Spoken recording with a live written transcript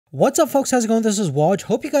What's up, folks? How's it going? This is Waj.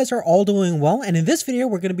 Hope you guys are all doing well, and in this video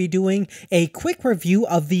we're going to be doing a quick review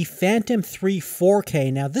of the Phantom 3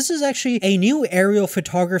 4K. Now this is actually a new aerial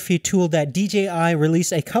photography tool that DJI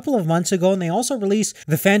released a couple of months ago, and they also released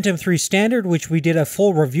the Phantom 3 Standard, which we did a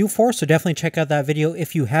full review for, so definitely check out that video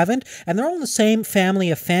if you haven't. And they're all in the same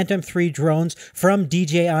family of Phantom 3 drones from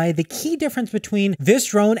DJI. The key difference between this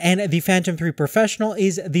drone and the Phantom 3 Professional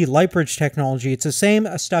is the light bridge technology. It's the same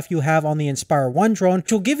stuff you have on the Inspire 1 drone,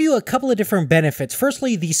 which will give you a couple of different benefits.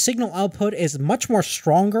 Firstly, the signal output is much more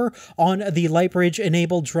stronger on the light bridge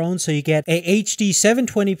enabled drone, so you get a HD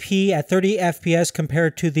 720p at 30 FPS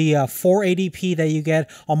compared to the 480p that you get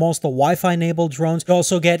on most the Wi-Fi enabled drones. You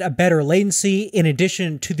also get a better latency in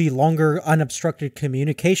addition to the longer unobstructed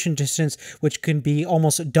communication distance, which can be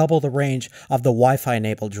almost double the range of the Wi-Fi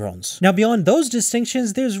enabled drones. Now, beyond those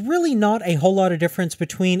distinctions, there's really not a whole lot of difference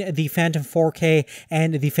between the Phantom 4K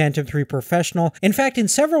and the Phantom 3 Professional. In fact, in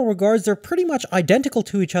several regards, they're pretty much identical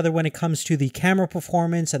to each other when it comes to the camera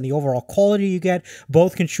performance and the overall quality you get.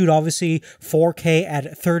 Both can shoot obviously 4K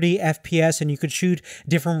at 30 FPS, and you could shoot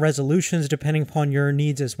different resolutions depending upon your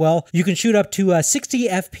needs as well. You can shoot up to 60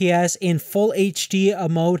 FPS in full HD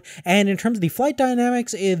mode, and in terms of the flight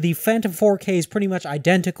dynamics, the Phantom 4K is pretty much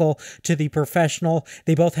identical to the Professional.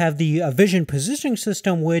 They both have the vision positioning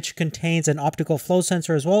system, which contains an optical flow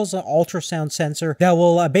sensor as well as an ultrasound sensor that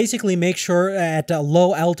will basically make sure at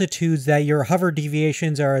low altitudes that your hover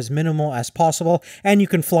deviations are as minimal as possible, and you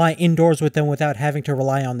can fly indoors with them without having to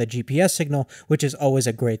rely on the GPS signal, which is always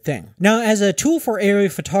a great thing. Now, as a tool for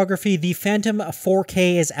aerial photography, the Phantom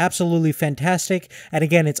 4K is absolutely fantastic, and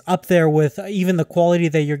again, it's up there with even the quality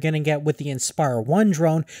that you're going to get with the Inspire 1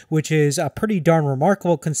 drone, which is pretty darn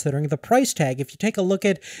remarkable considering the price tag. If you take a look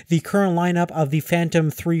at the current lineup of the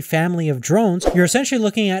Phantom 3 family of drones, you're essentially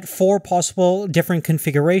looking at 4 possible different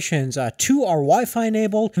configurations. 2 are Wi-Fi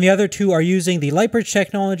enabled, and the other 2 are using the light bridge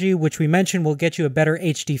technology, which we mentioned will get you a better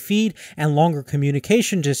HD feed and longer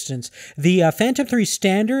communication distance. The Phantom 3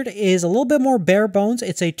 Standard is a little bit more bare bones.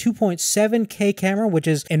 It's a 2.7K camera, which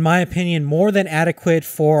is, in my opinion, more than adequate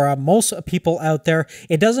for most people out there.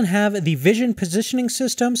 It doesn't have the vision positioning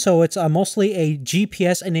system, so it's mostly a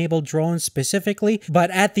GPS enabled drone specifically,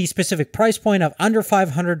 but at the specific price point of under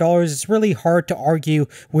 $500, it's really hard to argue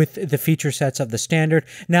with the feature sets of the Standard.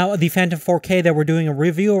 Now, the Phantom 4K that we're doing a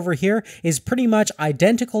review over here is pretty much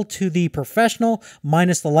identical to the Professional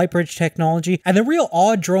minus the light bridge technology, and the real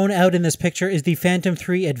odd drone out in this picture is the Phantom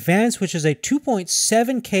 3 Advanced, which is a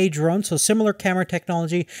 2.7K drone, so similar camera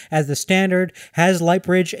technology as the Standard, has light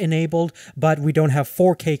bridge enabled, but we don't have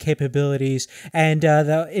 4K capabilities. And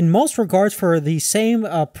in most regards, for the same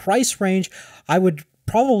price range, I would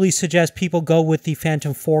probably suggest people go with the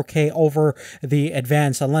Phantom 4K over the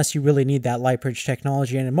Advanced unless you really need that light bridge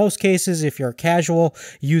technology. And in most cases, if you're a casual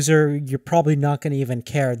user, you're probably not going to even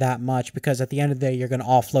care that much, because at the end of the day, you're going to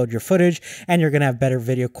offload your footage and you're going to have better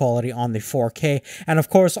video quality on the 4K. And of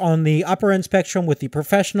course, on the upper end spectrum with the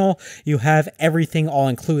Professional, you have everything all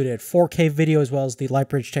included: 4K video as well as the light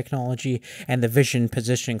bridge technology and the vision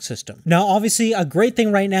positioning system. Now, obviously, a great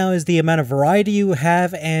thing right now is the amount of variety you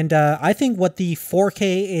have, and I think what the 4K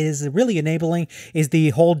is really enabling is the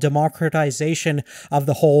whole democratization of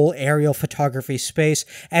the whole aerial photography space.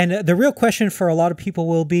 And the real question for a lot of people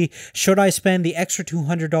will be, should I spend the extra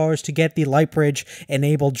 $200 to get the light bridge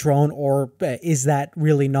enabled drone, or is that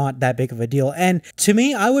really not that big of a deal? And to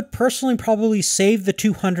me, I would personally probably save the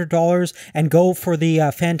 $200 and go for the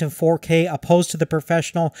Phantom 4K opposed to the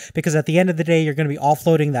Professional, because at the end of the day, you're going to be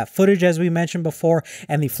offloading that footage as we mentioned before,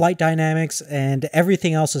 and the flight dynamics and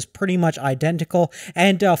everything else is pretty much identical.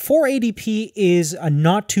 And 480p is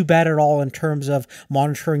not too bad at all in terms of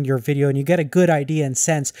monitoring your video, and you get a good idea and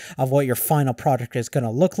sense of what your final product is going to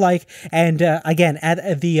look like. And again,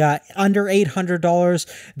 at the under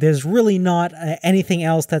 $800, there's really not anything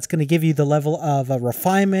else that's going to give you the level of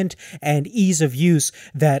refinement and ease of use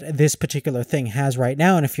that this particular thing has right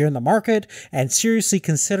now. And if you're in the market and seriously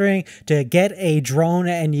considering to get a drone,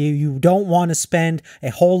 and you don't want to spend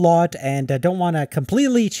a whole lot and don't want to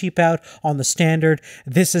completely cheap out on the Standard,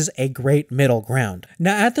 this is a great middle ground.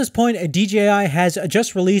 Now, at this point, DJI has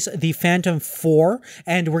just released the Phantom 4,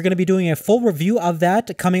 and we're going to be doing a full review of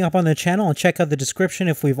that coming up on the channel, and check out the description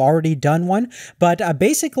if we've already done one. But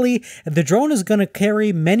basically, the drone is going to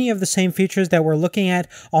carry many of the same features that we're looking at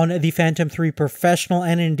on the Phantom 3 Professional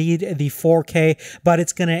and indeed the 4K, but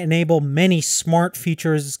it's going to enable many smart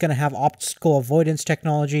features. It's going to have optical avoidance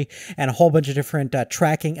technology and a whole bunch of different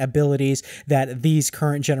tracking abilities that these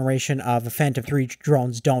current generation of Phantom 3 free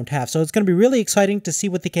drones don't have. So it's going to be really exciting to see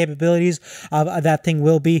what the capabilities of that thing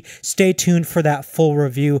will be. Stay tuned for that full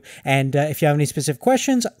review. And if you have any specific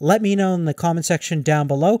questions, let me know in the comment section down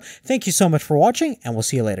below. Thank you so much for watching, and we'll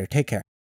see you later. Take care.